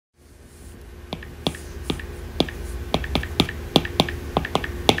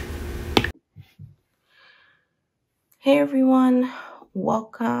Hey everyone,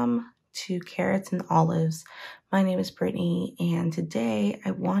 welcome to Carrots and Olives. My name is Brittany, and today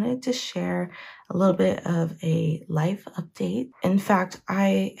I wanted to share a little bit of a life update. In fact,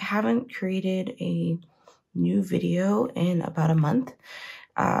 I haven't created a new video in about a month.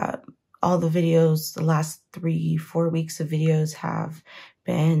 All the videos, the last 3-4 weeks of videos have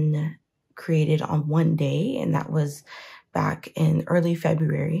been created on one day, and that was back in early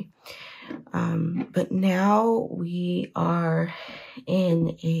February. But now we are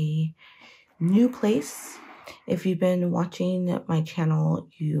in a new place. If you've been watching my channel,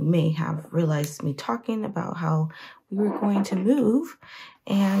 you may have realized me talking about how we were going to move,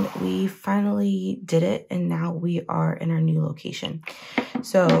 and we finally did it, and now we are in our new location.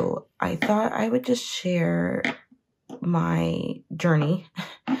 So I thought I would just share my journey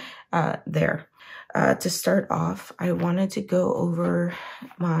there. To start off, I wanted to go over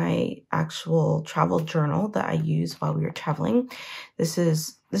my actual travel journal that I used while we were traveling. This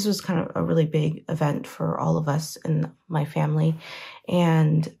was kind of a really big event for all of us in my family,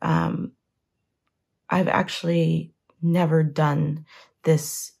 and I've actually never done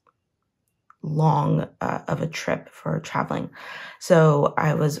this long of a trip for traveling. So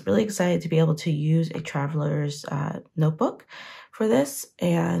I was really excited to be able to use a traveler's notebook for this,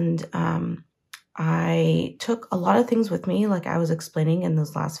 and I took a lot of things with me, like I was explaining in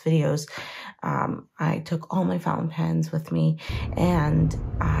those last videos. I took all my fountain pens with me, and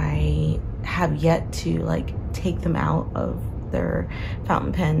I have yet to take them out of their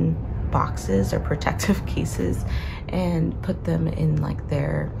fountain pen boxes or protective cases and put them in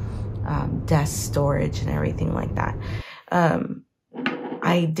their desk storage and everything like that.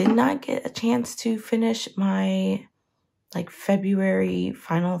 I did not get a chance to finish my February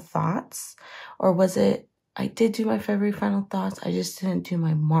final thoughts, or was it, I did do my February final thoughts, I just didn't do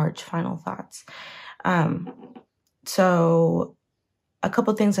my March final thoughts. So a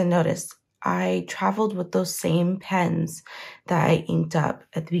couple things I noticed. I traveled with those same pens that I inked up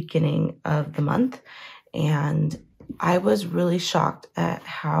at the beginning of the month, and I was really shocked at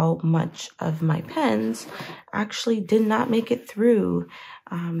how much of my pens actually did not make it through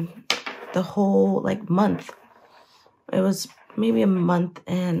the whole month. It was maybe a month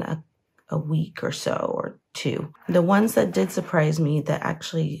and a week or so, or two. The ones that did surprise me that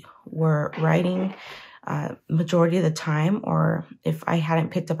actually were writing majority of the time, or if I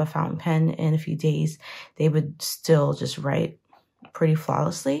hadn't picked up a fountain pen in a few days, they would still just write pretty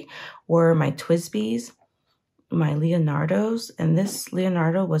flawlessly, were my Twisbys, my Leonardos, and this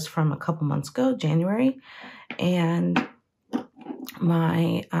Leonardo was from a couple months ago, January, and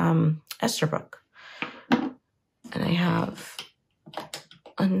my Esterbrook. And I have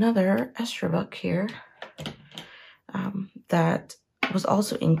another Esterbrook here that was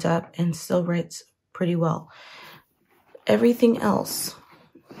also inked up and still writes pretty well. Everything else,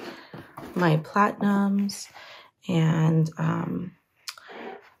 my Platinums and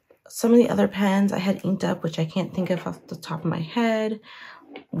some of the other pens I had inked up, which I can't think of off the top of my head,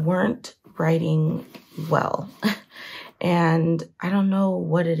 weren't writing well. And I don't know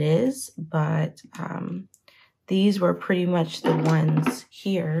what it is, but these were pretty much the ones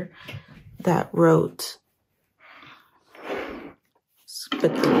here that wrote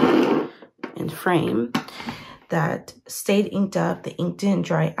in frame, that stayed inked up. The ink didn't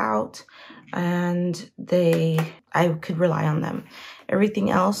dry out, and I could rely on them. Everything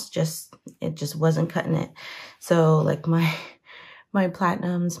else it just wasn't cutting it. So my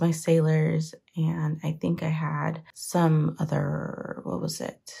Platinums, my Sailors, and I think I had some other, what was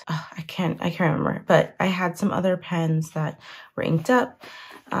it? Oh, I can't remember, but I had some other pens that were inked up.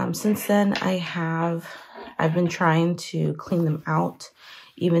 Since then I've been trying to clean them out.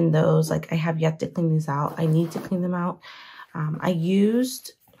 Even those, I have yet to clean these out. I need to clean them out. I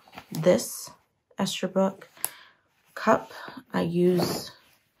used this Esterbrook cup. I used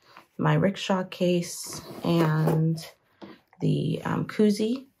my rickshaw case and the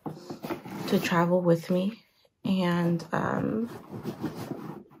koozie to travel with me, and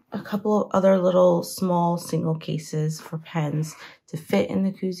a couple of other little small single cases for pens to fit in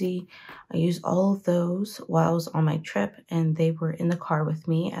the koozie. I used all of those while I was on my trip, and they were in the car with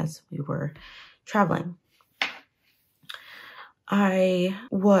me as we were traveling. I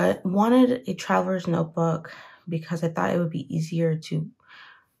wanted a traveler's notebook because I thought it would be easier to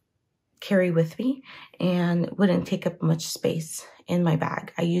carry with me and wouldn't take up much space in my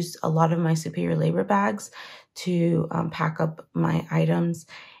bag. I used a lot of my Superior Labor bags to pack up my items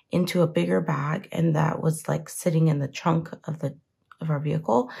into a bigger bag, and that was sitting in the trunk of of our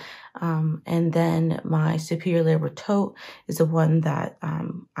vehicle. And then my superior labor tote is the one that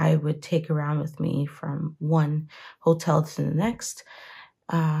I would take around with me from one hotel to the next,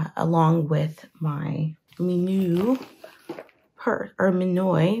 along with my Minoi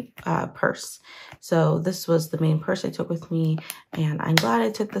purse. So this was the main purse I took with me, and I'm glad I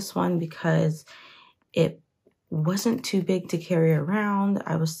took this one because it wasn't too big to carry around.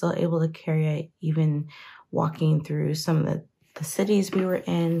 I was still able to carry it even walking through some of the cities we were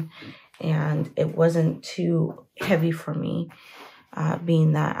in, and it wasn't too heavy for me,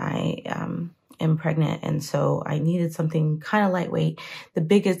 being that I am pregnant, and so I needed something kind of lightweight. The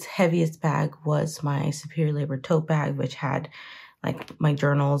biggest, heaviest bag was my superior labor tote bag, which had like my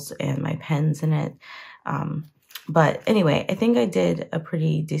journals and my pens in it. But anyway, I think I did a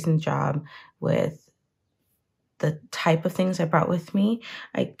pretty decent job with the type of things I brought with me.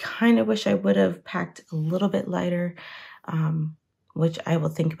 I kind of wish I would have packed a little bit lighter, which I will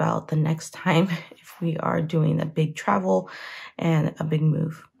think about the next time if we are doing a big travel and a big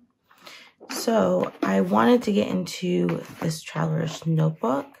move. So I wanted to get into this traveler's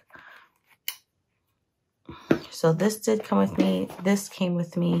notebook. So this did come with me. This came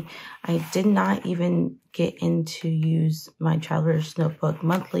with me. I did not even get into use my traveler's notebook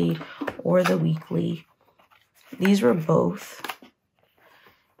monthly or the weekly. These were both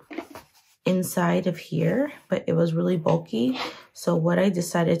inside of here, but it was really bulky. So what I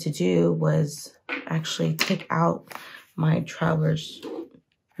decided to do was actually take out my traveler's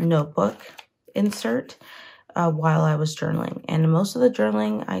notebook insert while I was journaling. And most of the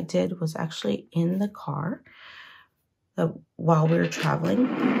journaling I did was actually in the car while we were traveling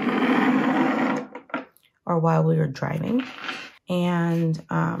or while we were driving, and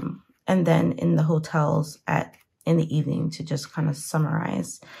then in the hotels in the evening to just kind of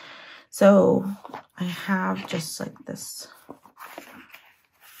summarize. So I have just like this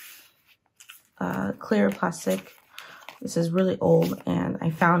clear plastic. This is really old, and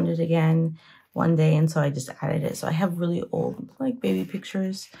I found it again one day, and so I just added it. So I have really old like baby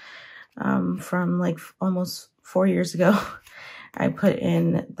pictures from like almost 4 years ago. I put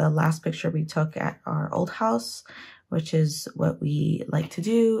in the last picture we took at our old house, which is what we like to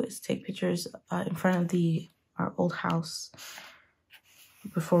do, is take pictures in front of our old house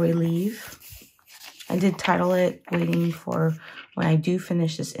before we leave. I did title it Waiting for When I Do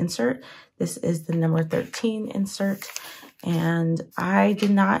Finish This Insert. This is the number 13 insert, and I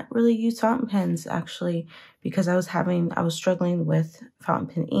did not really use fountain pens actually because I was struggling with fountain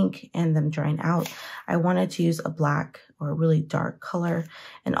pen ink and them drying out. I wanted to use a black or a really dark color,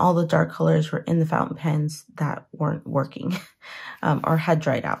 and all the dark colors were in the fountain pens that weren't working or had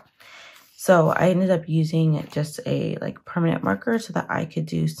dried out. So I ended up using just a like permanent marker so that I could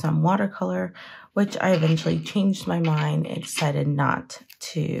do some watercolor, which I eventually changed my mind and decided not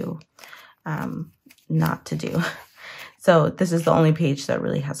to do. So this is the only page that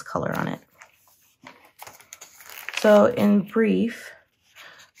really has color on it. So in brief,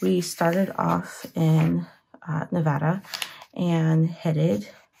 we started off in Nevada and headed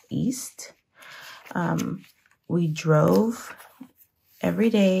east. We drove every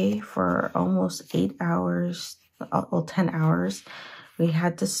day for almost 8 hours, well, 10 hours. We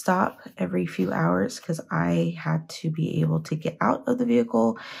had to stop every few hours because I had to be able to get out of the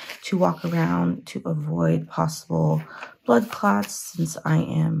vehicle to walk around to avoid possible blood clots since I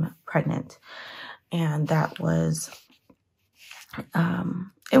am pregnant. And that was,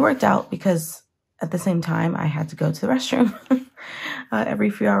 it worked out because at the same time I had to go to the restroom every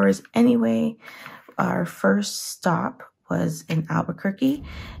few hours anyway. Our first stop was in Albuquerque,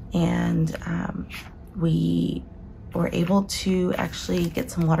 and we were able to actually get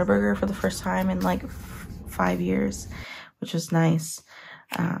some Whataburger for the first time in like 5 years, which was nice.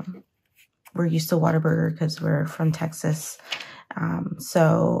 We're used to Whataburger because we're from Texas.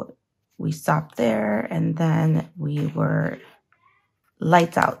 So we stopped there, and then we were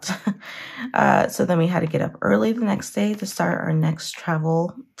lights out. So then we had to get up early the next day to start our next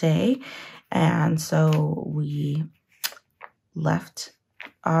travel day. And so we left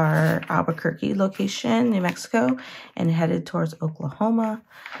our Albuquerque location, New Mexico, and headed towards Oklahoma.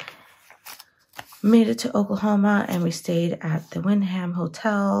 Made it to Oklahoma, and we stayed at the Wyndham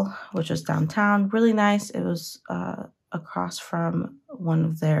Hotel, which was downtown. Really nice. It was across from one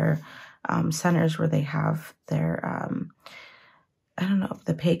of their centers where they have their, I don't know,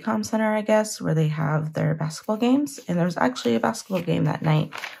 the Paycom Center, I guess, where they have their basketball games. And there was actually a basketball game that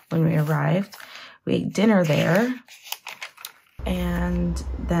night when we arrived. We ate dinner there. And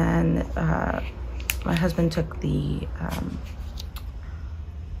then my husband took the,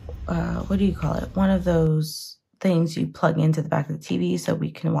 what do you call it? One of those things you plug into the back of the TV so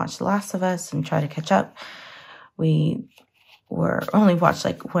we can watch The Last of Us and try to catch up. We were only watched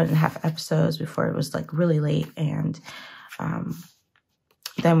like 1.5 episodes before it was like really late, and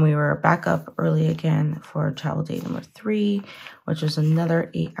then we were back up early again for travel day number 3, which was another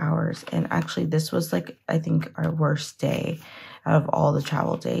 8 hours. And actually this was like, I think, our worst day out of all the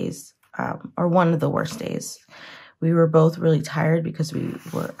travel days, or one of the worst days. We were both really tired because we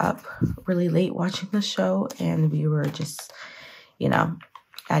were up really late watching the show, and we were just, you know,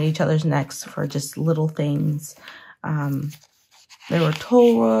 at each other's necks for just little things. There were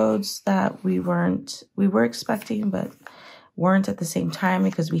toll roads that we were expecting, but weren't at the same time,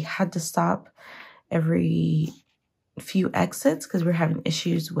 because we had to stop every few exits because we were having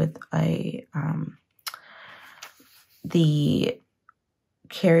issues with the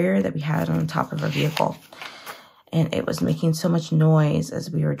carrier that we had on the top of our vehicle. And it was making so much noise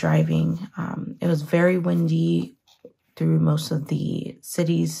as we were driving. It was very windy through most of the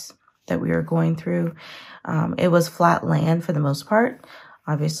cities that we were going through. It was flat land for the most part,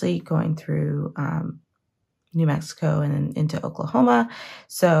 obviously going through New Mexico and then into Oklahoma.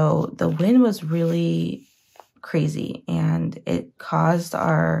 So the wind was really crazy, and it caused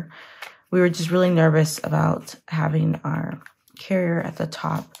we were just really nervous about having our carrier at the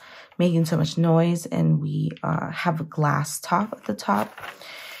top making so much noise, and we have a glass top at the top.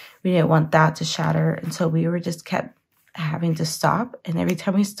 We didn't want that to shatter, and so we were just kept having to stop, and every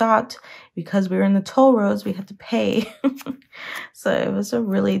time we stopped, because we were in the toll roads, we had to pay. So it was a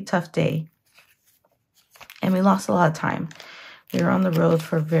really tough day, and we lost a lot of time. We were on the road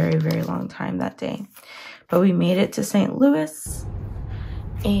for a very, very long time that day, but we made it to St. Louis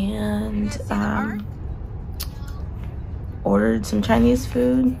and ordered some Chinese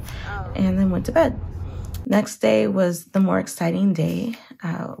food and then went to bed. Next day was the more exciting day,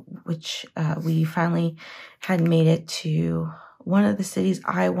 which we finally had made it to one of the cities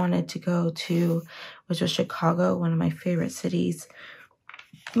I wanted to go to, which was Chicago, one of my favorite cities.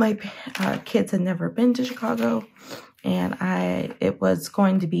 My kids had never been to Chicago, and it was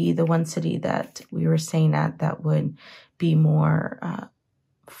going to be the one city that we were staying at that would be more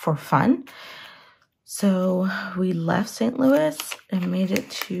for fun. So we left St. Louis and made it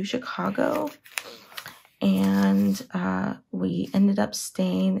to Chicago, and we ended up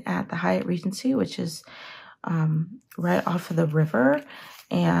staying at the Hyatt Regency, which is right off of the river,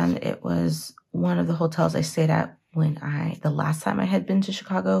 and it was one of the hotels I stayed at the last time I had been to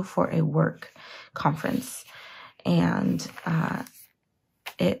Chicago for a work conference. And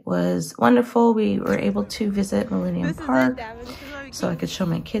it was wonderful. We were able to visit Millennium Park so I could show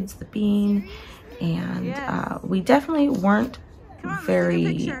my kids the bean. And we definitely weren't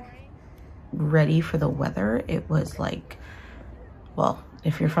very ready for the weather. It was like, well,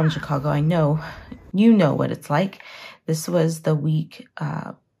 if you're from Chicago, I know you know what it's like. This was the week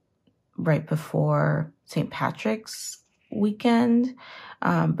right before St. Patrick's weekend,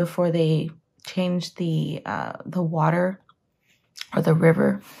 before they changed the water or the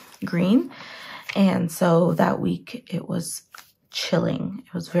river green. And so that week it was chilling.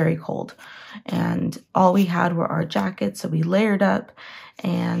 It was very cold, and all we had were our jackets. So we layered up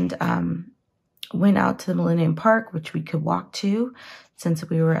and went out to the Millennium Park, which we could walk to since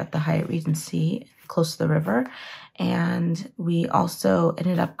we were at the Hyatt Regency close to the river. And we also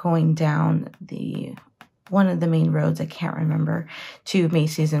ended up going down one of the main roads, I can't remember, to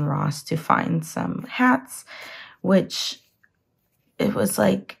Macy's and Ross to find some hats, which it was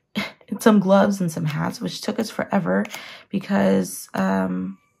like some gloves and some hats, which took us forever because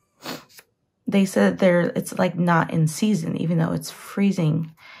they said it's like not in season, even though it's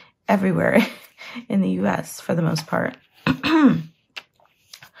freezing everywhere in the US for the most part.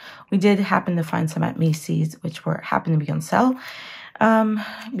 We did happen to find some at Macy's, which happened to be on sale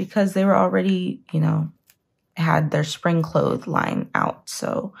because they were already, had their spring clothes line out.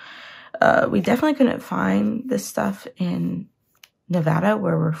 So we definitely couldn't find this stuff in Nevada,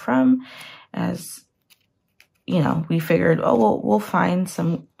 where we're from, as we figured, we'll find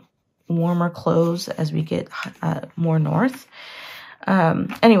some warmer clothes as we get more north.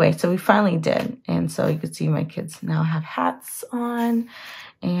 Anyway, so we finally did, and so you could see my kids now have hats on.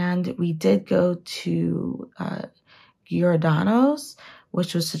 And we did go to Giordano's,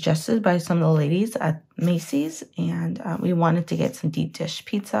 which was suggested by some of the ladies at Macy's, and we wanted to get some deep dish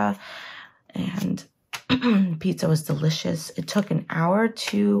pizza, and pizza was delicious. It took an hour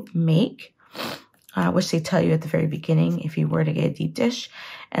to make, which they tell you at the very beginning if you were to get a deep dish.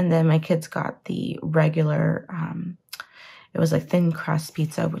 And then my kids got the regular, it was like thin crust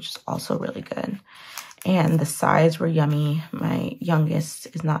pizza, which was also really good. And the sides were yummy. My youngest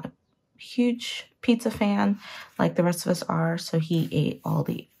is not a huge pizza fan like the rest of us are, so he ate all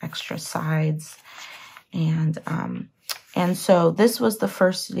the extra sides. And so this was the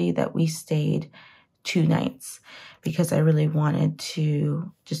first city that we stayed 2 nights because I really wanted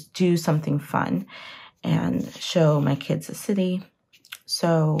to just do something fun and show my kids the city.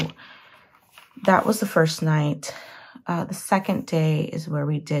 So that was the first night. The second day is where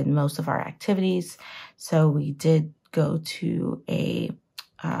we did most of our activities. So we did go to a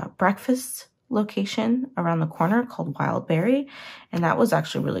breakfast location around the corner called Wildberry, and that was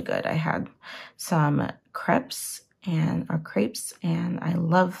actually really good. I had some crepes and I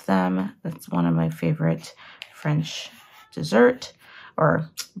love them. That's one of my favorite French dessert or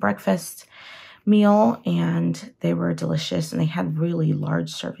breakfast meal, and they were delicious, and they had really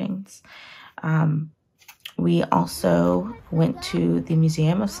large servings. We also went to the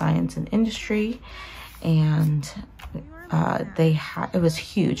Museum of Science and Industry, and it was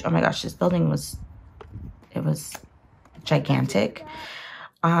huge. Oh my gosh, this building was gigantic.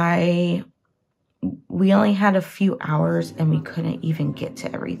 We only had a few hours and we couldn't even get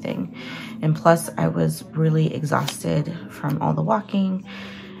to everything. And plus I was really exhausted from all the walking.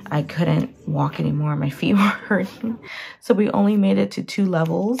 I couldn't walk anymore. My feet were hurting. So we only made it to 2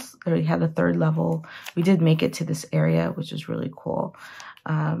 levels. We had a 3rd level. We did make it to this area, which was really cool.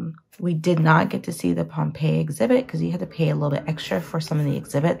 We did not get to see the Pompeii exhibit because you had to pay a little bit extra for some of the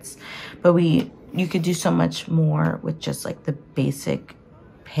exhibits. But you could do so much more with just like the basic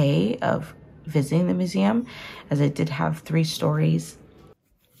pay of visiting the museum, as it did have 3 stories.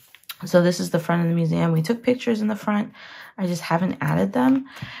 So this is the front of the museum. We took pictures in the front. I just haven't added them.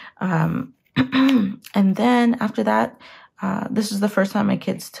 And then after that, this is the first time my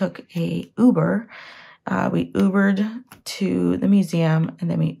kids took a Uber. We Ubered to the museum, and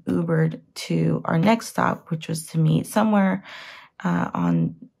then we Ubered to our next stop, which was to meet somewhere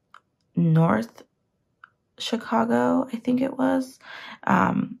on North Chicago, I think it was,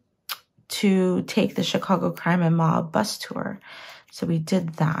 to take the Chicago Crime and Mob bus tour. So we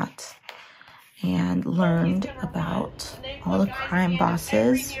did that and learned about all the crime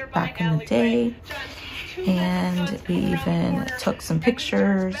bosses back in the day. And we even took some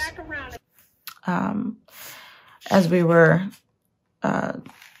pictures as we were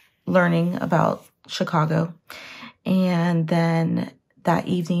learning about Chicago. And then that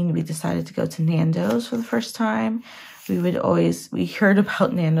evening, we decided to go to Nando's for the first time. We heard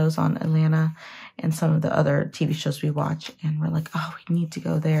about Nando's on Atlanta and some of the other TV shows we watch, and we're like, oh, we need to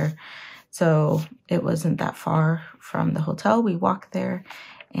go there. So it wasn't that far from the hotel. We walked there,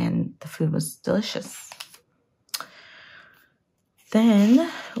 and the food was delicious. Then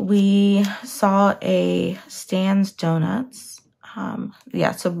we saw a Stan's Donuts.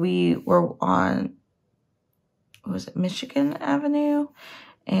 So we were on, was it Michigan Avenue?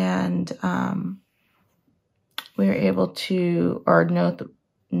 And we were able to, or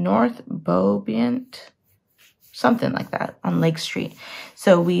North Beaubient, something like that, on Lake Street.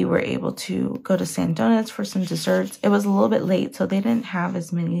 So we were able to go to Stan's Donuts for some desserts. It was a little bit late, so they didn't have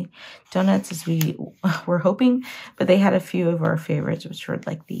as many donuts as we were hoping, but they had a few of our favorites, which were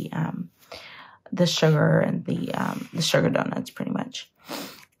like the sugar and the sugar donuts, pretty much.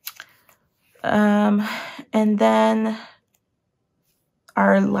 And then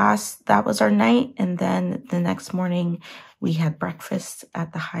that was our night. And then the next morning we had breakfast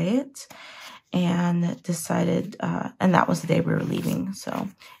at the Hyatt and decided, and that was the day we were leaving. So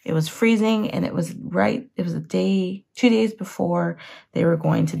it was freezing, and it was 2 days before they were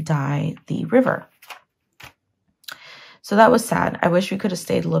going to dye the river. So that was sad. I wish we could have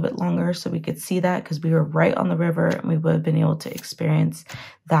stayed a little bit longer so we could see that, because we were right on the river and we would have been able to experience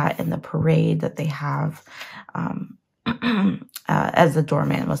that in the parade that they have, as the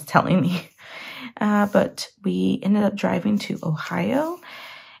doorman was telling me. But we ended up driving to Ohio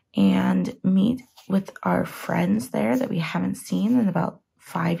and meet with our friends there that we haven't seen in about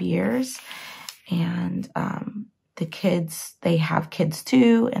 5 years. And the kids, they have kids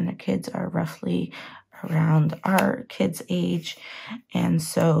too, and their kids are roughly around our kids' age. And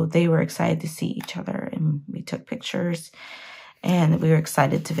so they were excited to see each other, and we took pictures, and we were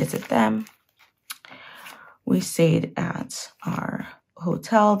excited to visit them. We stayed at our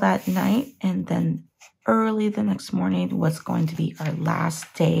hotel that night, and then early the next morning was going to be our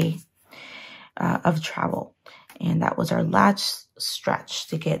last day of travel. And that was our last stretch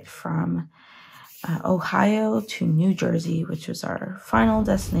to get from Ohio to New Jersey, which was our final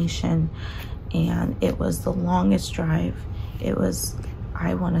destination. And it was the longest drive. It was,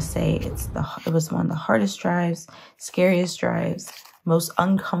 I want to say, it was one of the hardest drives, scariest drives, most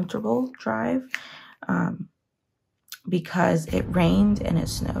uncomfortable drive, because it rained and it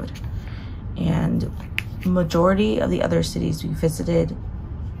snowed. And majority of the other cities we visited,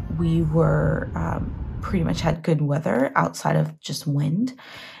 we were pretty much had good weather outside of just wind.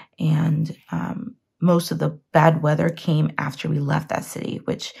 And most of the bad weather came after we left that city,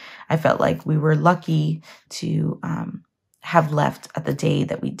 which I felt like we were lucky to have left at the day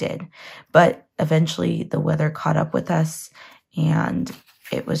that we did. But eventually the weather caught up with us, and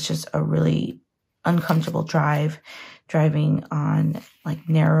it was just a really uncomfortable driving on like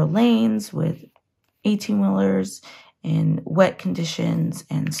narrow lanes with 18-wheelers in wet conditions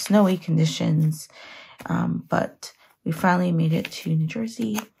and snowy conditions. But we finally made it to New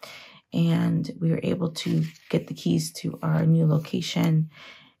Jersey, and we were able to get the keys to our new location.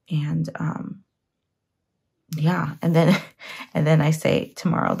 And yeah, and then I say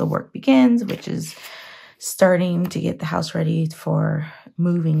tomorrow the work begins, which is starting to get the house ready for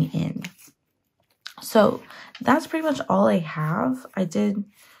moving in. So that's pretty much all I have. I did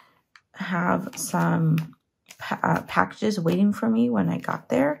have some packages waiting for me when I got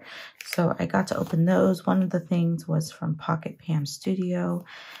there, so I got to open those. One of the things was from Pocket Pam Studio,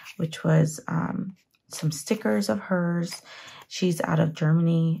 which was some stickers of hers. She's out of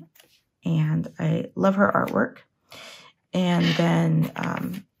Germany, and I love her artwork. And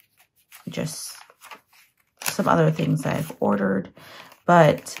then just some other things that I've ordered,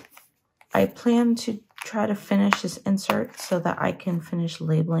 but I plan to try to finish this insert so that I can finish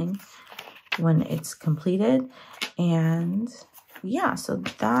labeling when it's completed. And yeah, so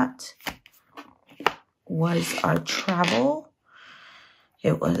that was our travel.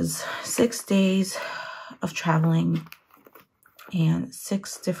 It was 6 days of traveling and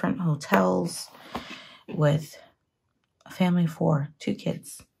 6 different hotels with a family of 4, 2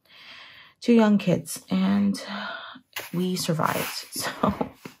 kids, 2 young kids, and we survived.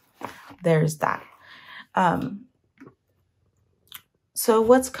 So there's that. So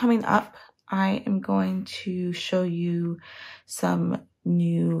what's coming up? I am going to show you some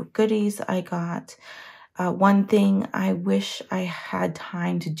new goodies I got. One thing I wish I had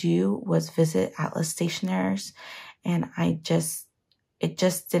time to do was visit Atlas Stationers, and it just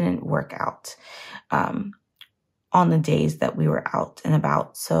didn't work out on the days that we were out and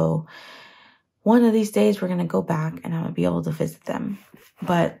about. So one of these days we're going to go back and I'm going to be able to visit them.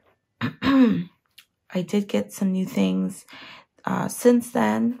 But I did get some new things since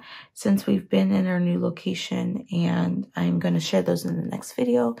then, since we've been in our new location, and I'm going to share those in the next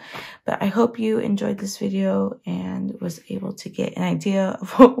video. But I hope you enjoyed this video and was able to get an idea of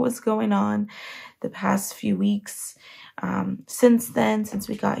what was going on the past few weeks. Since then, since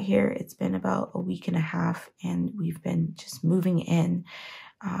we got here, it's been about a week and a half, and we've been just moving in.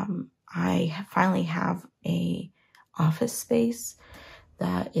 I finally have a office space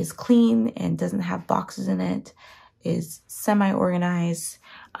that is clean and doesn't have boxes in it, is semi-organized.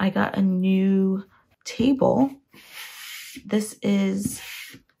 I got a new table. This is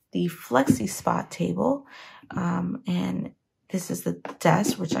the Flexi Spot table, and this is the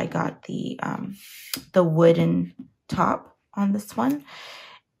desk, which I got the wooden top on this one,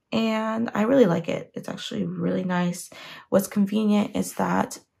 and I really like it. It's actually really nice. What's convenient is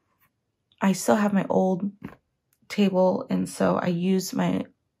that I still have my old table, and so I use my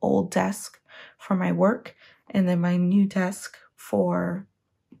old desk for my work, and then my new desk for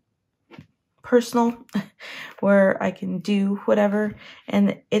personal, where I can do whatever.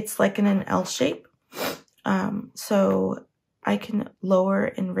 And it's like in an L shape, so I can lower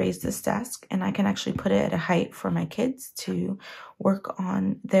and raise this desk, and I can actually put it at a height for my kids to work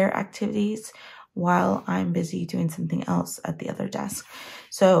on their activities while I'm busy doing something else at the other desk.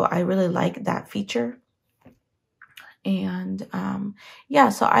 So I really like that feature. And yeah,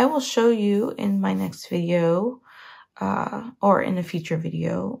 so I will show you in my next video or in a future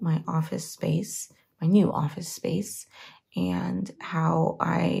video my office space, my new office space, and how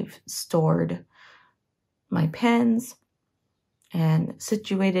I've stored my pens and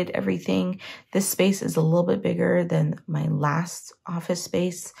situated everything. This space is a little bit bigger than my last office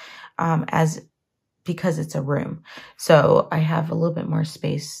space because it's a room. So I have a little bit more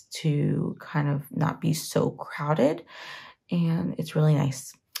space to kind of not be so crowded, and it's really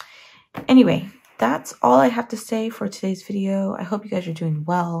nice. Anyway, that's all I have to say for today's video. I hope you guys are doing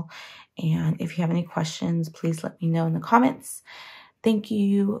well, and if you have any questions, please let me know in the comments. Thank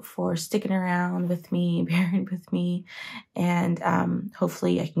you for sticking around with me, bearing with me, and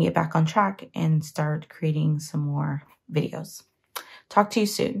hopefully I can get back on track and start creating some more videos. Talk to you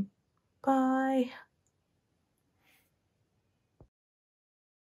soon. Bye.